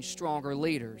becoming stronger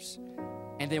leaders.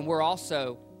 And then we're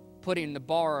also putting the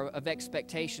bar of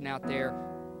expectation out there.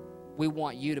 We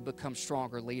want you to become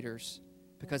stronger leaders.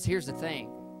 Because here's the thing.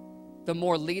 The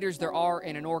more leaders there are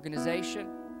in an organization,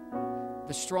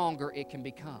 the stronger it can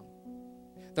become.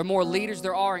 The more leaders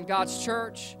there are in God's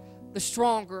church, the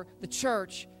stronger the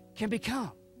church can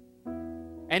become.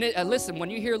 And listen, when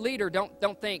you hear leader,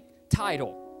 don't think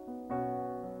title.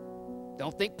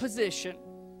 Don't think position.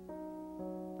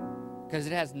 Because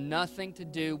it has nothing to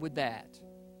do with that.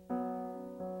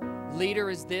 Leader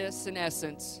is this, in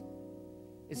essence,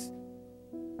 is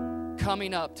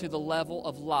coming up to the level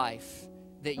of life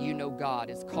that you know God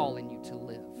is calling you to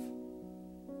live.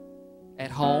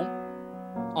 At home,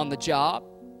 on the job,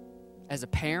 as a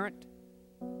parent,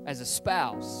 as a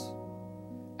spouse,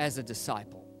 as a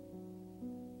disciple.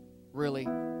 Really,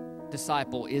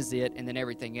 disciple is it, and then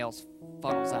everything else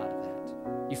funnels out of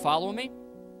that. You following me?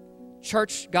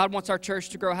 Church, God wants our church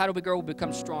to grow. How do we grow? We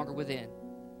become stronger within.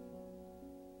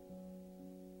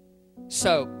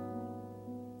 So,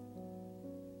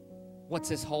 what's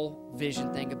this whole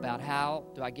vision thing about? How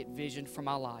do I get vision for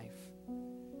my life?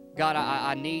 God,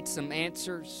 I need some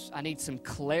answers. I need some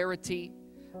clarity.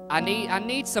 I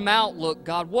need some outlook.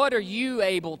 God, what are you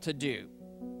able to do?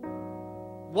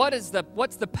 What's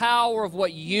the power of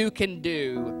what you can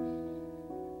do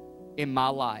in my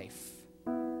life?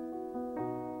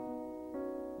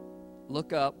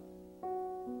 Look up.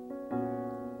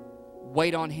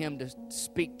 Wait on Him to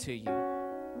speak to you.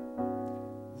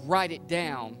 Write it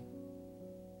down.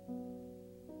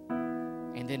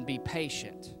 And then be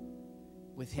patient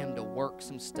with Him to work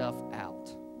some stuff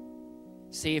out.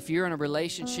 See, if you're in a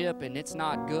relationship and it's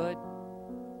not good,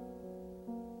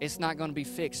 it's not going to be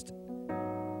fixed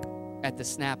at the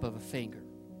snap of a finger.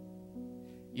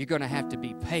 You're going to have to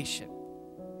be patient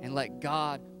and let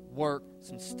God work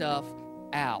some stuff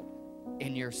out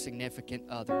in your significant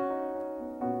other.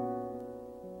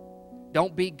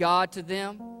 Don't be God to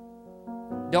them.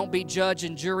 Don't be judge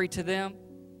and jury to them.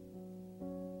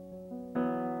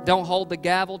 Don't hold the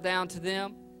gavel down to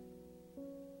them.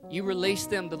 You release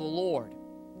them to the Lord,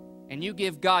 and you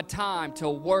give God time to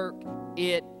work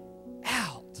it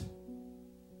out.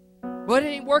 But it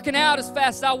ain't working out as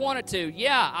fast as I want it to.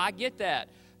 Yeah, I get that.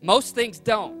 Most things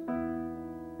don't.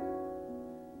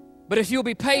 But if you'll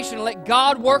be patient and let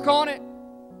God work on it,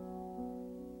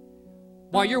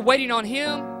 while you're waiting on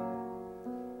Him,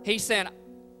 He's saying,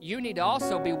 you need to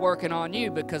also be working on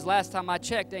you, because last time I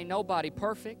checked, ain't nobody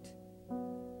perfect.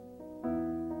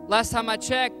 Last time I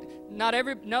checked,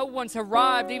 no one's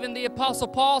arrived. Even the Apostle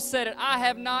Paul said it. I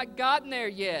have not gotten there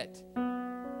yet.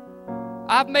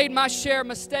 I've made my share of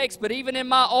mistakes, but even in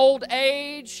my old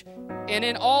age and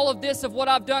in all of this of what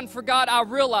I've done for God, I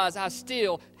realize I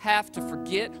still have to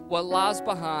forget what lies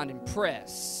behind and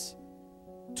press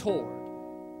toward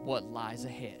what lies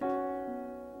ahead.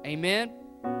 Amen?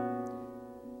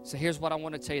 So here's what I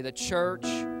want to tell you. The church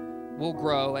will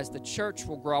grow. As the church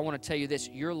will grow, I want to tell you this.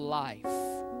 Your life,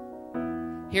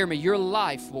 hear me, your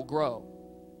life will grow.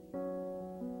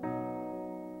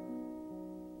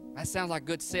 That sounds like a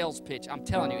good sales pitch. I'm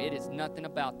telling you, it is nothing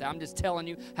about that. I'm just telling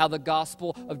you how the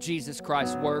gospel of Jesus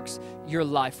Christ works. Your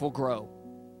life will grow.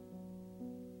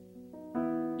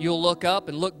 You'll look up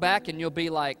and look back and you'll be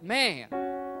like, man,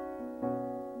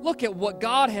 look at what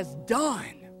God has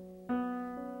done.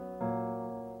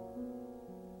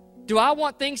 Do I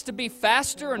want things to be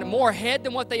faster and more ahead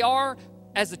than what they are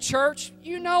as a church?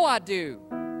 You know I do.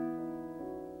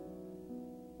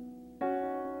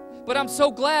 But I'm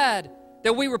so glad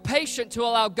that we were patient to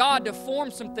allow God to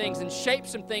form some things and shape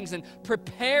some things and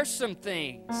prepare some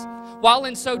things. While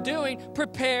in so doing,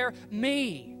 prepare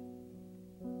me.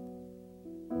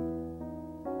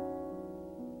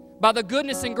 By the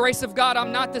goodness and grace of God,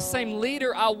 I'm not the same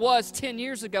leader I was 10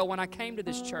 years ago when I came to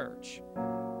this church.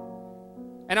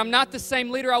 And I'm not the same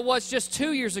leader I was just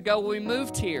 2 years ago when we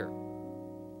moved here.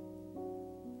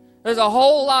 There's a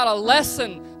whole lot of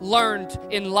lesson learned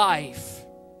in life.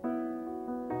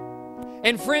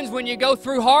 And friends, when you go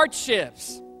through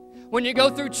hardships, when you go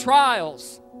through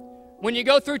trials, when you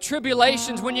go through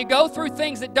tribulations, when you go through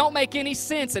things that don't make any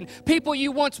sense, and people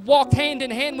you once walked hand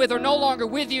in hand with are no longer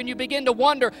with you, and you begin to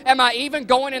wonder, am I even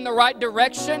going in the right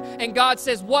direction? And God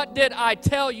says, what did I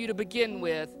tell you to begin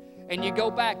with? And you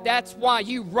go back. That's why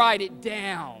you write it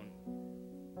down.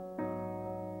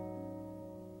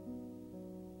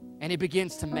 And He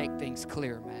begins to make things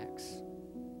clear, Max.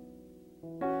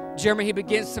 Jeremy, He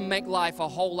begins to make life a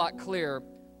whole lot clearer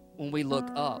when we look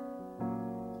up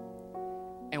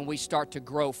and we start to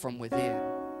grow from within.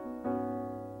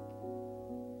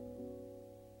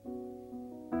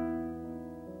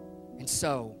 And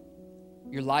so,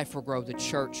 your life will grow, the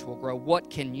church will grow. What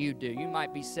can you do? You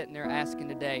might be sitting there asking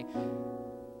today,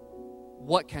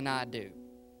 what can I do?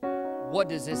 What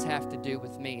does this have to do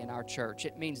with me and our church?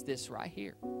 It means this right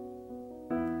here.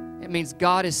 It means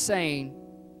God is saying,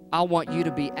 I want you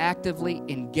to be actively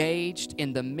engaged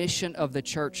in the mission of the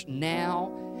church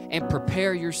now and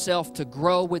prepare yourself to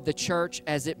grow with the church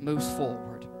as it moves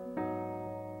forward.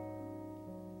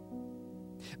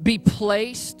 Be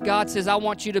placed. God says, I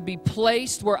want you to be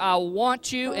placed where I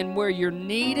want you and where you're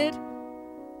needed.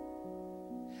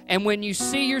 And when you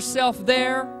see yourself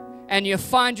there and you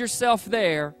find yourself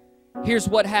there, here's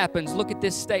what happens. Look at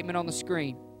this statement on the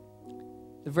screen.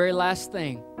 The very last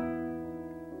thing.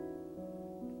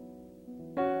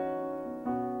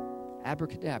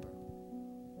 Abracadabra.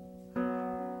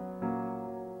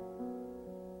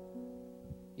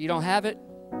 You don't have it?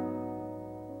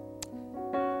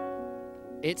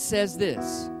 It says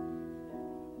this.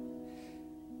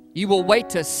 You will wait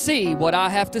to see what I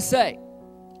have to say.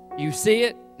 You see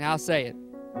it? Now say it.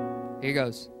 Here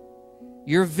goes.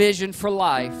 Your vision for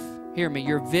life, hear me,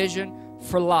 your vision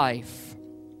for life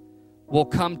will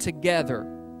come together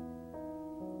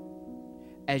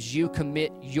as you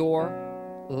commit your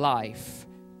life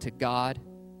to God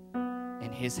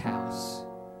and His house.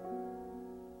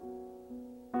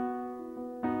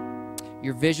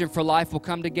 Your vision for life will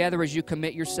come together as you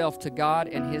commit yourself to God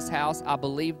and His house. I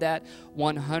believe that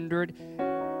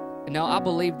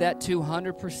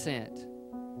 200%.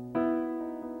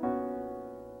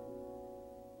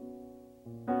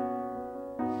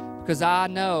 Because I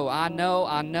know,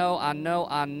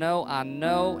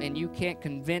 and you can't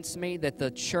convince me that the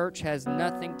church has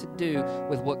nothing to do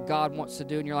with what God wants to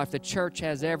do in your life. The church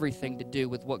has everything to do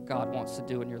with what God wants to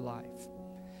do in your life.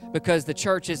 Because the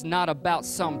church is not about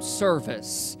some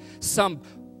service, some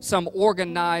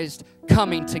organized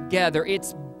coming together.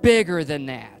 It's bigger than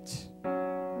that.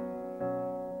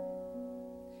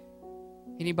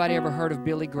 Anybody ever heard of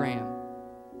Billy Graham?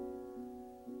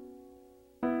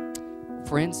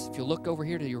 Friends, if you look over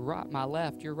here to your right, my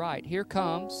left, your right, here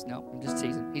comes, no, I'm just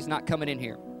teasing. He's not coming in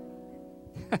here.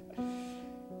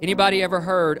 Anybody ever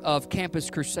heard of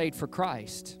Campus Crusade for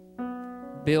Christ?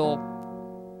 Bill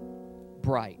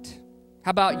Bright. How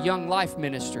about Young Life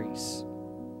Ministries?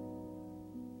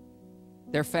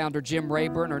 Their founder, Jim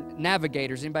Rayburn, or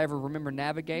Navigators. Anybody ever remember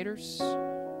Navigators?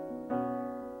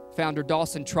 Founder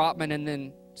Dawson Trotman, and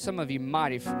then some of you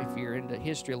might, if you're into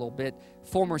history a little bit,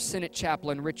 former Senate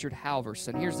Chaplain Richard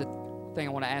Halverson. Here's the thing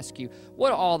I want to ask you.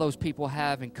 What do all those people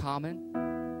have in common?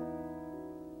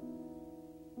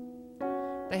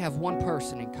 They have one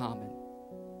person in common.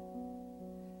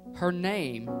 Her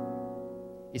name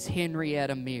is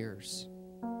Henrietta Mears.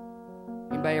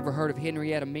 Anybody ever heard of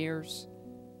Henrietta Mears?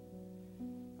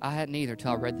 I hadn't either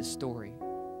until I read this story.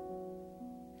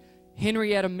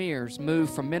 Henrietta Mears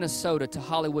moved from Minnesota to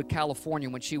Hollywood, California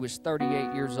when she was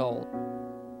 38 years old.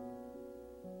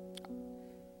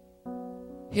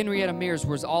 Henrietta Mears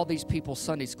was all these people's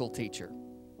Sunday school teacher.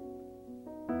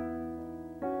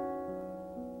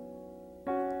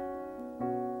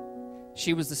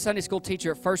 She was the Sunday school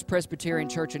teacher at First Presbyterian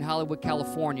Church in Hollywood,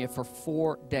 California for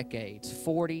 4 decades,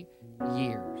 40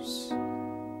 years.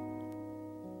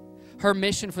 Her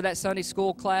mission for that Sunday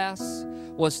school class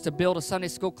was to build a Sunday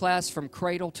school class from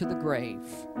cradle to the grave,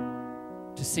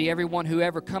 to see everyone who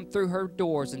ever come through her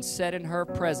doors and sat in her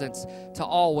presence to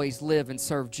always live and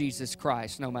serve Jesus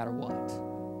Christ no matter what.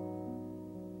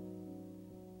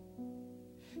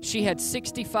 She had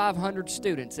 6,500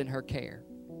 students in her care.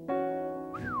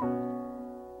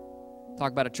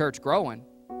 Talk about a church growing.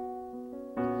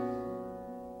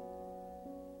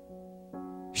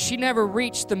 She never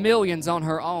reached the millions on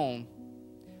her own,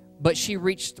 but she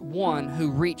reached one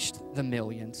who reached the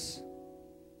millions.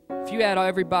 If you add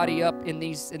everybody up in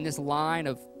this line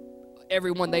of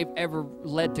everyone they've ever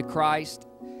led to Christ,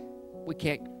 we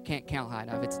can't count high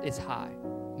enough. It's high.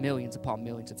 Millions upon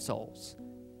millions of souls.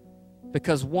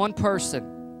 Because one person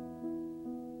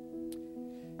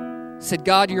said,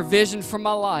 God, your vision for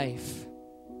my life,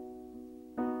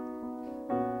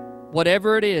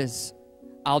 whatever it is,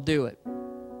 I'll do it.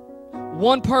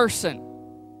 One person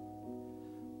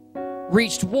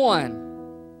reached one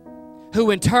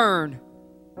who in turn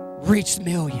reached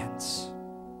millions.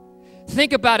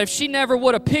 Think about if she never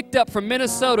would have picked up from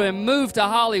Minnesota and moved to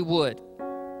Hollywood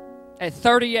at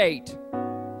 38,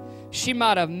 she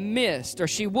might have missed, or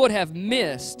she would have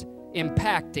missed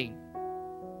impacting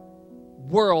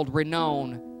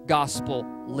world-renowned gospel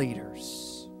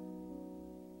leaders.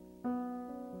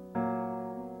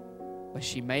 But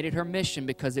she made it her mission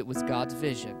because it was God's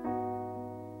vision.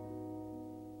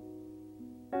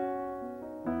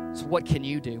 So what can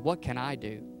you do? What can I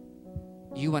do?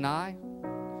 You and I,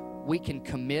 we can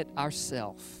commit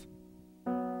ourselves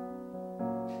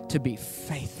to be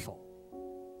faithful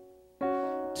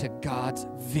to God's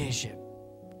vision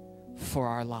for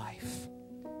our life.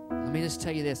 Let me just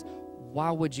tell you this.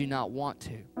 Why would you not want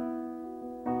to?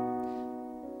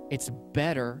 It's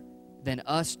better than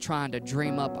us trying to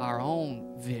dream up our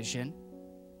own vision,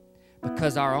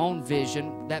 because our own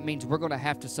vision, that means we're going to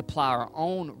have to supply our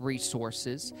own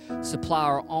resources, supply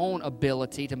our own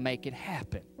ability to make it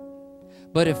happen.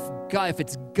 But if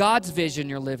it's God's vision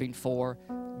you're living for,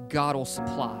 God will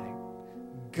supply.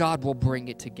 God will bring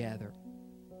it together.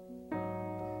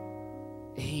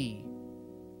 He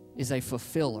is a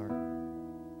fulfiller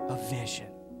of vision.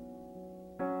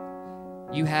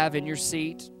 You have in your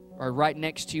seat or right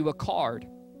next to you a card.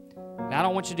 And I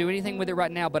don't want you to do anything with it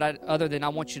right now, but other than I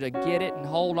want you to get it and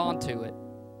hold on to it.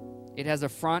 It has a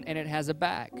front and it has a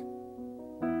back.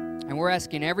 And we're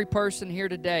asking every person here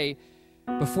today,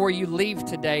 before you leave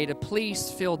today, to please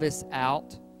fill this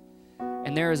out.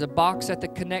 And there is a box at the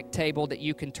Connect table that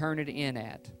you can turn it in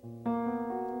at.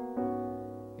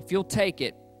 If you'll take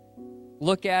it,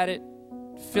 look at it,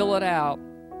 fill it out,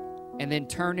 and then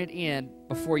turn it in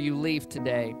before you leave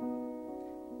today.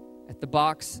 At the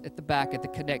box at the back at the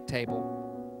Connect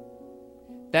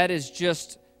table. That is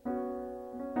just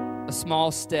a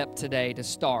small step today to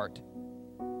start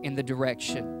in the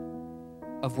direction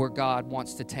of where God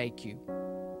wants to take you.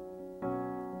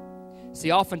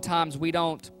 See, oftentimes we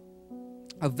don't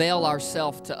avail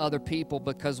ourselves to other people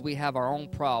because we have our own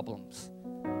problems.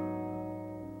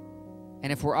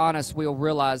 And if we're honest, we'll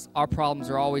realize our problems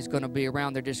are always going to be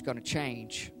around. They're just going to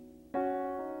change.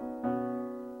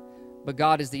 But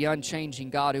God is the unchanging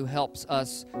God who helps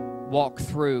us walk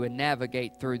through and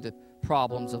navigate through the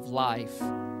problems of life.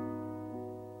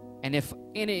 And if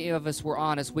any of us were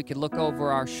honest, we could look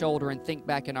over our shoulder and think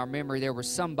back in our memory there was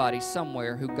somebody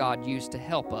somewhere who God used to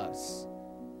help us.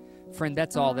 Friend,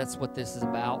 that's what this is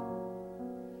about.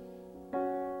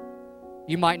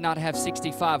 You might not have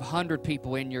 6,500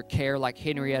 people in your care like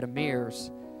Henrietta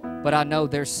Mears, but I know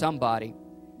there's somebody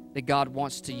that God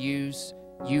wants to use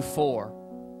you for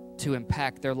to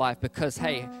impact their life, because,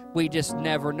 hey, we just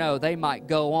never know. They might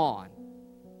go on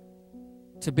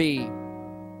to be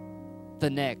the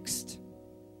next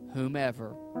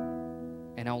whomever,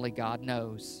 and only God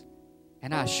knows.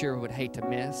 And I sure would hate to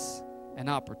miss an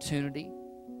opportunity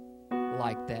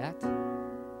like that.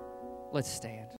 Let's stand.